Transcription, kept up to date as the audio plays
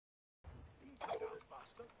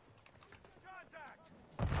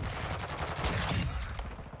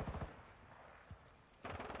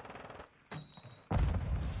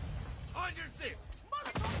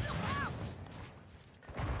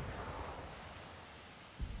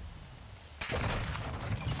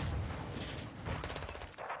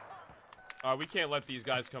We can't let these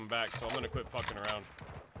guys come back, so I'm gonna quit fucking around.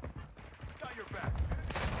 Got your back.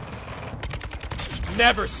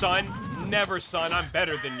 Never, son. Never, son. I'm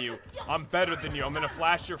better than you. I'm better than you. I'm gonna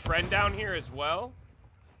flash your friend down here as well.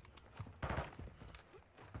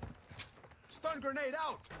 Stun grenade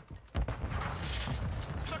out.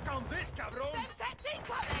 Suck on this, cabron. Semtex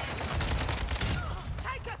incoming!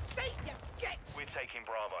 Take a seat, you git! We're taking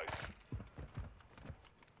Bravo.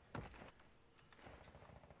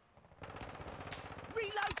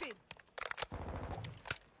 Reloading!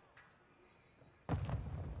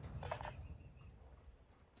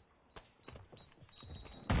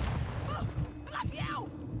 Oh, bloody hell!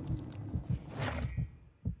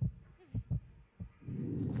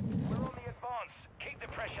 We're on the advance. Keep the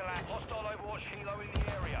pressure at. Hostile Overwatch Hilo in the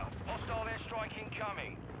area. Hostile airstrike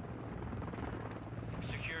incoming.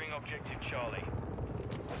 Securing objective Charlie.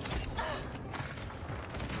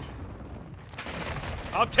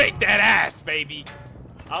 I'll take that ass, baby.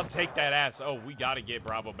 I'll take that ass. Oh, we gotta get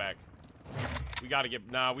Bravo back. We gotta get...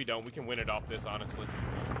 Nah, we don't. We can win it off this, honestly.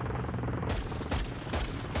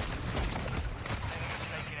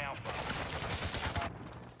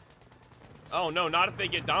 Oh, no, not if they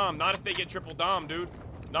get Dom. Not if they get triple Dom, dude.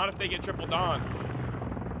 Not if they get triple Dom.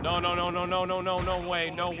 No, no, no, no, no, no, no, no way.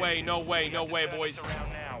 No way, no way, no way, boys.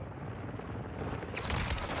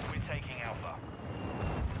 We're taking Alpha.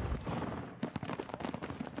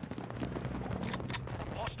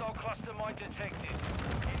 Hostile cluster mine detected.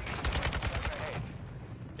 Overhead.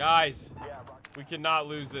 Guys, we cannot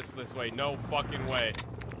lose this way. No fucking way.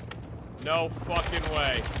 No fucking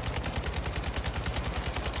way.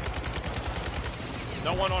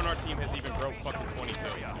 No one on our team has even broke fucking 20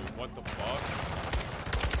 kills, dude. What the fuck?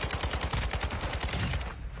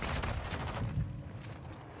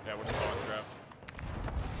 Yeah, we're spawn trapped.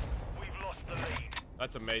 We've lost the lead.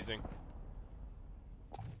 That's amazing.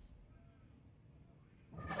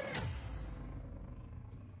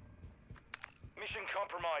 Mission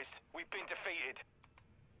compromised. We've been defeated.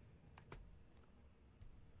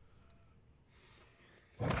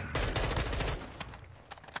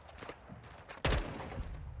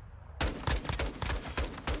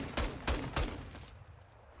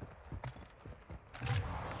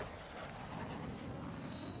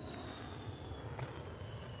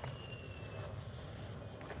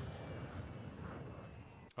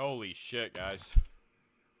 Holy shit, guys.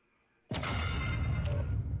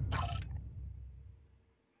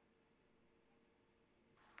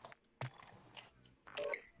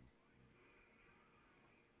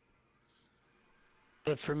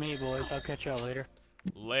 Good for me, boys. I'll catch y'all later.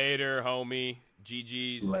 Later, homie.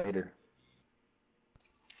 GG's. Later.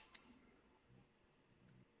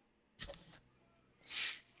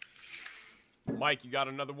 Mike, you got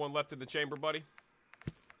another one left in the chamber, buddy?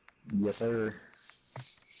 Yes, sir.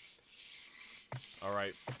 All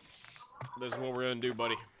right. This is what we're going to do,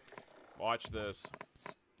 buddy. Watch this.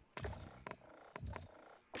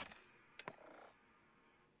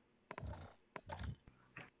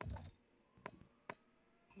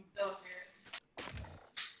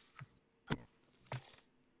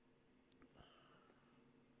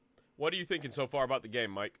 What are you thinking so far about the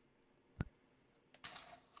game, Mike?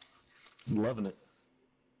 Loving it.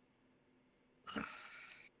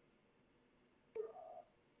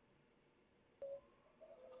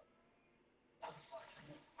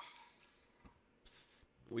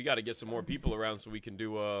 We got to get some more people around so we can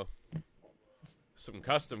do some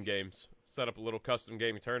custom games. Set up a little custom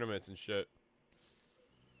game tournaments and shit.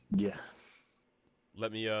 Yeah.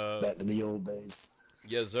 Let me Back to the old days.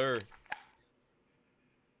 Yes, sir.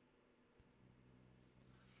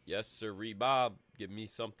 Yes, sir, Bob. Give me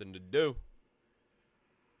something to do.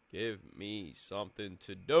 Give me something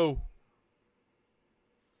to do.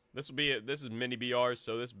 This will be this is mini BR,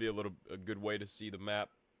 so this will be a good way to see the map.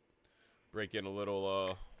 Break in a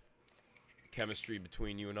little chemistry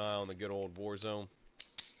between you and I on the good old Warzone.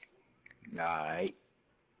 Alright.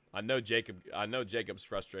 I know Jacob's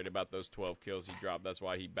frustrated about those 12 kills he dropped. That's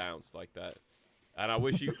why he bounced like that. And I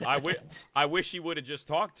wish he would have just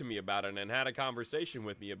talked to me about it and had a conversation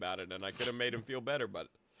with me about it, and I could have made him feel better. But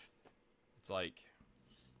it's like,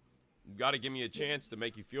 you got to give me a chance to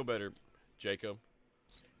make you feel better, Jacob.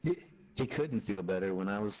 He couldn't feel better when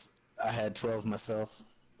I had 12 myself.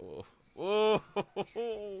 Oh. Whoa.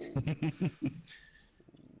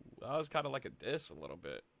 That was kind of like a diss a little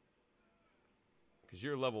bit. Because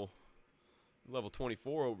you're level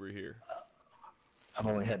 24 over here. I've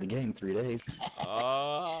only had the game 3 days.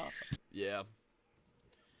 Yeah.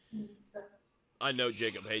 I know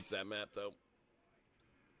Jacob hates that map, though.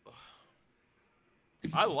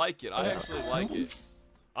 I like it. I actually like it.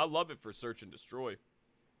 I love it for search and destroy.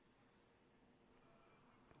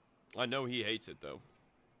 I know he hates it though.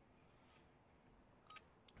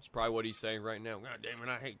 It's probably what he's saying right now. God damn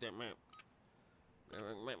it, I hate that map.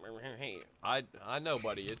 I know,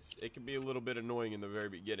 buddy. It can be a little bit annoying in the very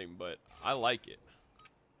beginning, but I like it.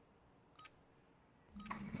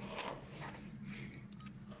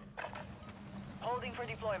 Holding for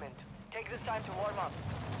deployment. Take this time to warm up.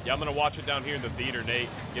 Yeah, I'm gonna watch it down here in the theater, Nate.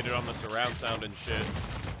 Get it on the surround sound and shit.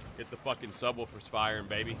 Get the fucking subwoofers firing,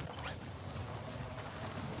 baby.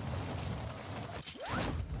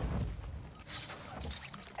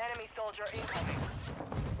 Enemy soldier incoming.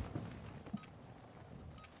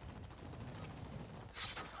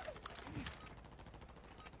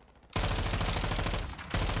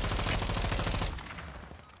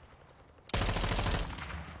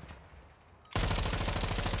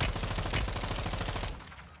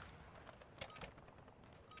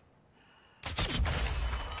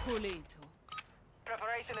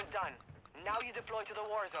 Preparation is done. Now you deploy to the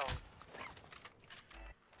war zone.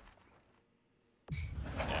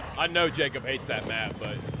 I know Jacob hates that map,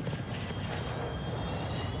 but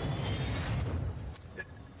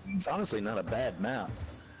It's honestly not a bad map.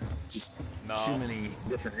 Just too many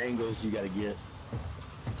different angles you gotta get.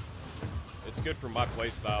 it's good for my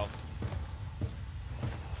playstyle.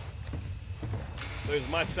 There's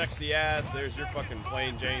my sexy ass. There's your fucking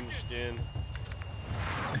plain Jane skin.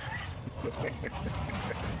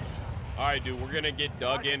 Alright, dude, we're gonna get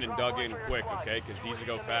dug in and dug in quick, okay? Because these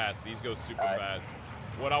go fast. These go super fast.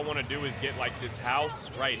 What I want to do is get, like, this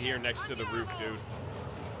house right here next to the roof, dude.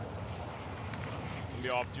 Be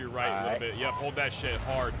off to your right a little bit. Yep, hold that shit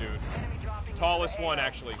hard, dude. Tallest one,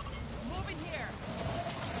 actually. Moving here.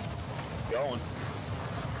 Going.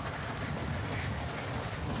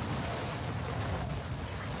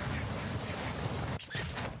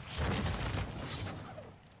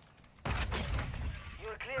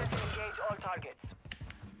 You're clear to engage all targets.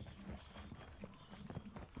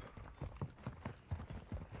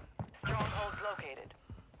 Strongholds located.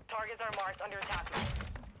 Targets are marked under attack.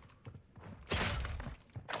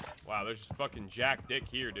 Wow, there's just fucking Jack Dick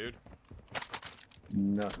here, dude.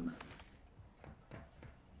 Nothing.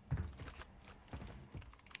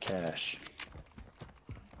 Cash.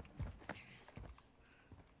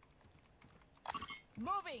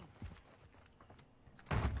 Moving.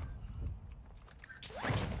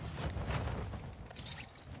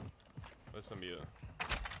 Listen to you.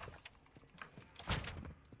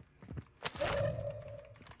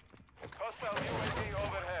 Hostile UAV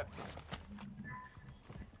overhead.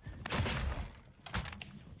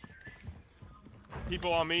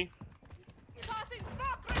 People on me. Tossing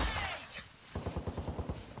smoke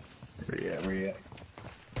grenade. Where you at?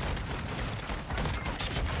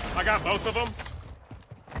 I got both of them.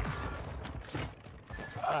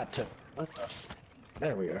 Ah, what the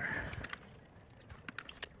there we are.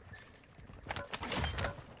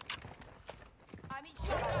 I need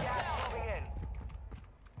shotgun shells. Moving in.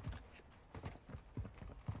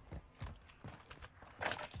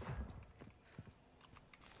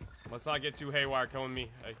 Let's not get too haywire. Come with me.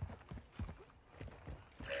 Hey.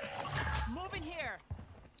 Moving here.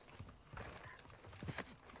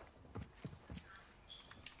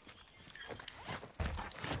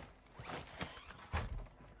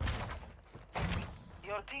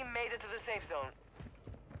 Your team made it to the safe zone.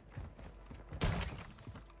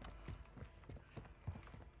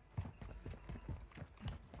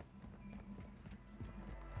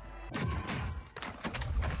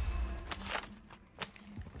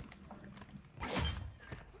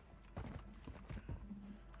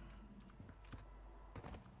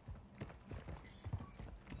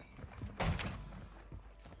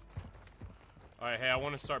 Alright, hey, I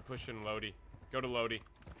want to start pushing Lodi. Go to Lodi.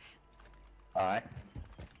 Alright.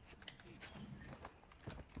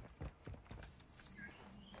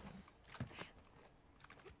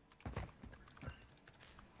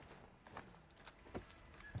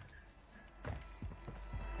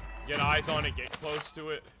 Get eyes on it. Get close to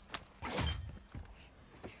it.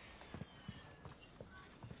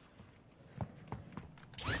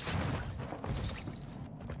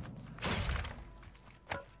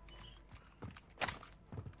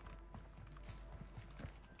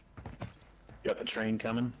 Got the train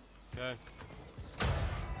coming. Okay.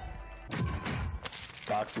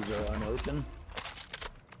 Boxes are unopened.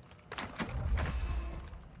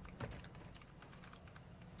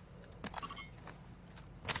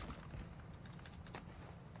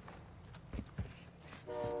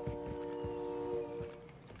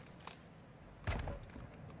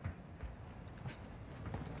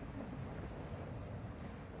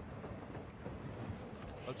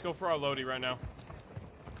 Let's go for our Lodi right now.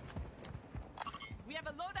 We have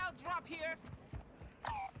a loadout drop here.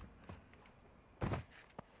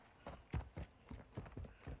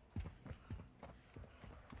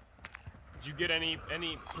 Did you get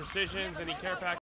any precisions, any care packages?